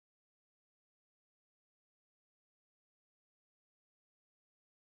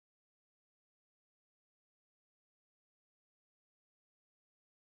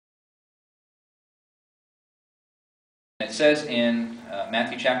it says in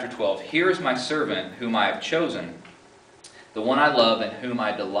Matthew chapter 12, "Here is my servant whom I have chosen, the one I love and whom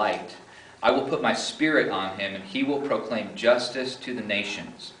I delight. I will put my spirit on him, and he will proclaim justice to the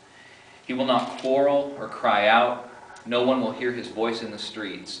nations. He will not quarrel or cry out. No one will hear his voice in the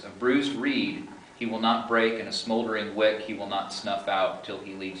streets. A bruised reed he will not break, and a smoldering wick he will not snuff out, till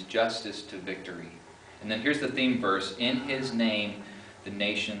he leads justice to victory." And then here's the theme verse: "In his name the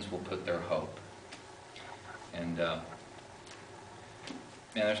nations will put their hope."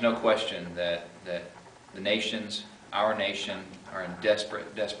 And there's no question that the nations, our nation, are in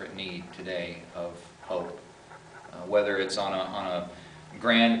desperate need today of hope. Whether it's on a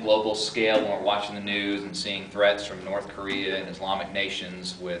grand global scale, when we're watching the news and seeing threats from North Korea and Islamic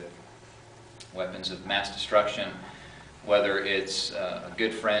nations with weapons of mass destruction, whether it's a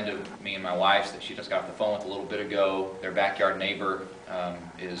good friend of me and my wife's that she just got off the phone with a little bit ago, their backyard neighbor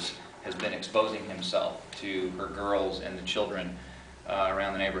has been exposing himself to her girls and the children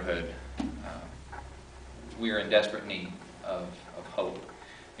around the neighborhood. We are in desperate need of hope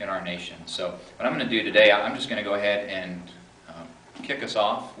in our nation. So what I'm going to do today, I'm just going to go ahead and kick us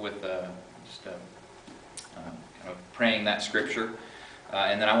off with kind of praying that scripture,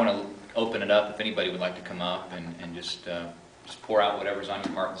 and then I want to open it up if anybody would like to come up and just pour out whatever's on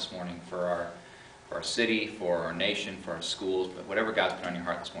your heart this morning for our city, for our nation, for our schools, but whatever God's put on your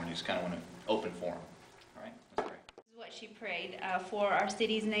heart this morning, you just kind of want to open forum. All right, let's pray. This is what she prayed for our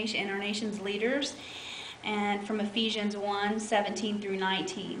city's nation and our nation's leaders, and from Ephesians 1:17 through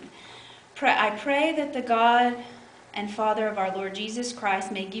 19. I pray that the God and Father of our Lord Jesus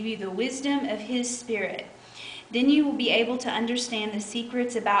Christ may give you the wisdom of His Spirit. Then you will be able to understand the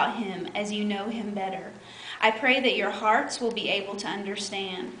secrets about Him as you know Him better. I pray that your hearts will be able to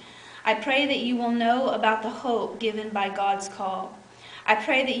understand. I pray that you will know about the hope given by God's call. I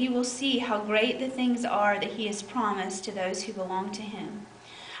pray that you will see how great the things are that He has promised to those who belong to Him.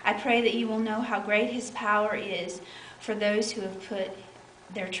 I pray that you will know how great His power is for those who have put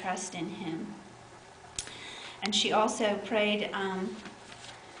their trust in Him. And she also prayed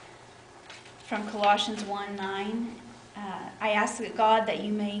from Colossians 1:9. I ask God that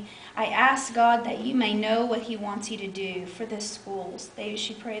you may know what He wants you to do for the schools.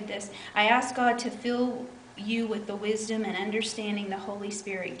 She prayed this: I ask God to fill you with the wisdom and understanding the Holy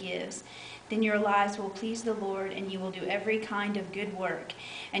Spirit gives. Then your lives will please the Lord, and you will do every kind of good work.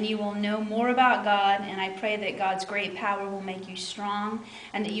 And you will know more about God, and I pray that God's great power will make you strong,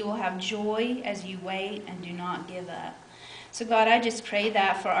 and that you will have joy as you wait and do not give up. So God, I just pray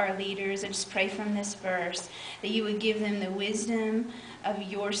that for our leaders. I just pray from this verse that you would give them the wisdom of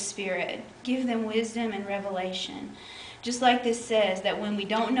your Spirit. Give them wisdom and revelation. Just like this says, that when we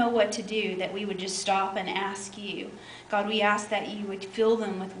don't know what to do, that we would just stop and ask you. God, we ask that you would fill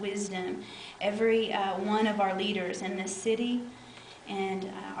them with wisdom. Every one of our leaders in this city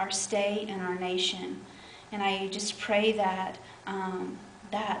and our state and our nation. And I just pray that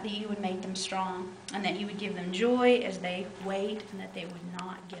that you would make them strong, and that you would give them joy as they wait, and that they would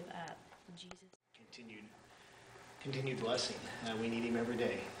not give up. In Jesus. Continued blessing. We need Him every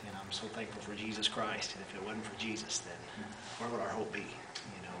day, and I'm so thankful for Jesus Christ. And if it wasn't for Jesus, then where would our hope be?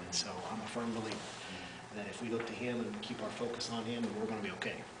 And so I'm a firm believer that if we look to Him and keep our focus on Him, then we're going to be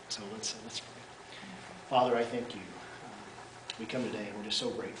okay. So let's pray. Father, I thank you. We come today, and we're just so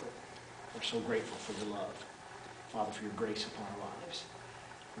grateful. We're so grateful for your love, Father, for your grace upon our lives.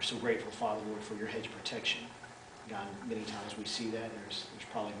 We're so grateful, Father, Lord, for your hedge of protection. God, many times we see that. There's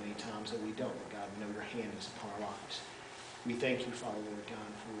probably many times that we don't. But God, we know your hand is upon our lives. We thank you, Father, Lord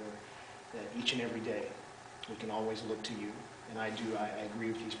God, for that each and every day we can always look to you. And I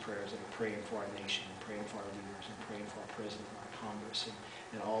agree with these prayers that are praying for our nation, and praying for our leaders, and praying for our president, and our Congress,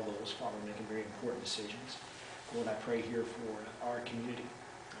 and all those, Father, making very important decisions. Lord, I pray here for our community.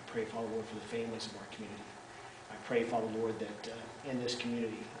 I pray, Father, Lord, for the families of our community. I pray, Father, Lord, that in this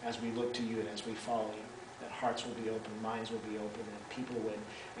community, as we look to you and as we follow you, that hearts will be open, minds will be open, and people would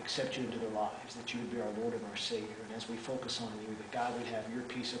accept you into their lives, that you would be our Lord and our Savior. And as we focus on you, that God would have your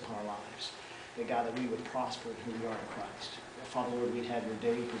peace upon our lives, that God, that we would prosper in who we are in Christ. That, Father, Lord, we'd have your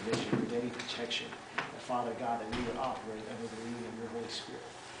daily provision, your daily protection. That, Father, God, that we would operate under the leading of your Holy Spirit.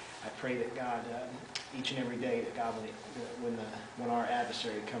 I pray that, God, each and every day, that God, when our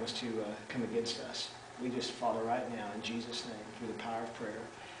adversary comes to come against us, we just, Father, right now, in Jesus' name, through the power of prayer,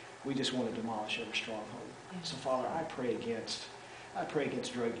 we just want to demolish every stronghold. So, Father, I pray against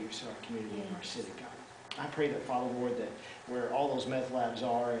drug use in our community and our city, God. I pray that, Father, Lord, that where all those meth labs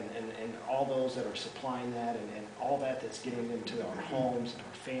are and all those that are supplying that and all that's getting into our homes, into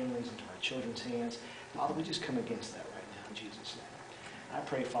our families, into our children's hands, Father, we just come against that right now in Jesus' name. I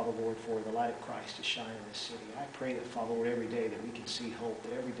pray, Father, Lord, for the light of Christ to shine in this city. I pray that, Father, Lord, every day that we can see hope,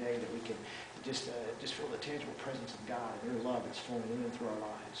 that every day that we can just feel the tangible presence of God and your love that's flowing in and through our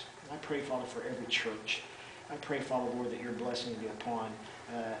lives. I pray, Father, for every church. I pray, Father, Lord, that your blessing be upon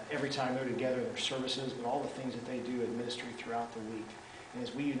every time they're together in their services, but all the things that they do in ministry throughout the week. And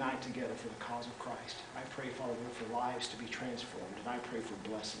as we unite together for the cause of Christ, I pray, Father, Lord, for lives to be transformed. And I pray for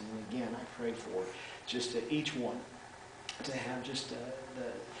blessing. And again, I pray for just each one to have just the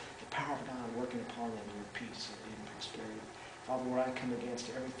power of God working upon them in your peace and prosperity. Father, Lord, I come against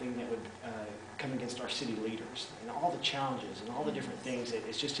everything that would come against our city leaders and all the challenges and all the different things that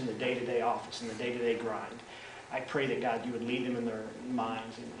it's just in the day-to-day office and the day-to-day grind. I pray that, God, you would lead them in their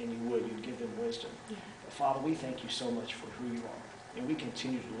minds and you'd give them wisdom. Yeah. But Father, we thank you so much for who you are, and we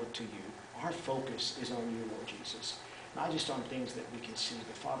continue to look to you. Our focus is on you, Lord Jesus. Not just on things that we can see,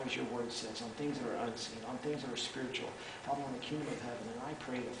 but Father, as your word says, on things that are unseen, on things that are spiritual. Father, on the kingdom of heaven. And I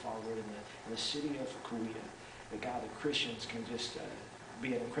pray that, Father, Lord, in the city of Coweta, that, God, the Christians can just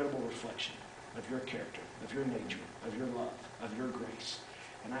be an incredible reflection of your character, of your nature, of your love, of your grace.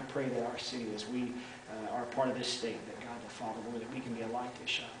 And I pray that our city, as we are a part of this state, that, God, the Father, Lord, that we can be a light that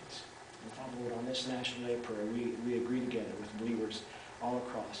shines. And Father, Lord, on this National Day of Prayer, we agree together with believers all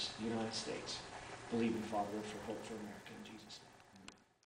across the United States, believing, Father, for hope for America.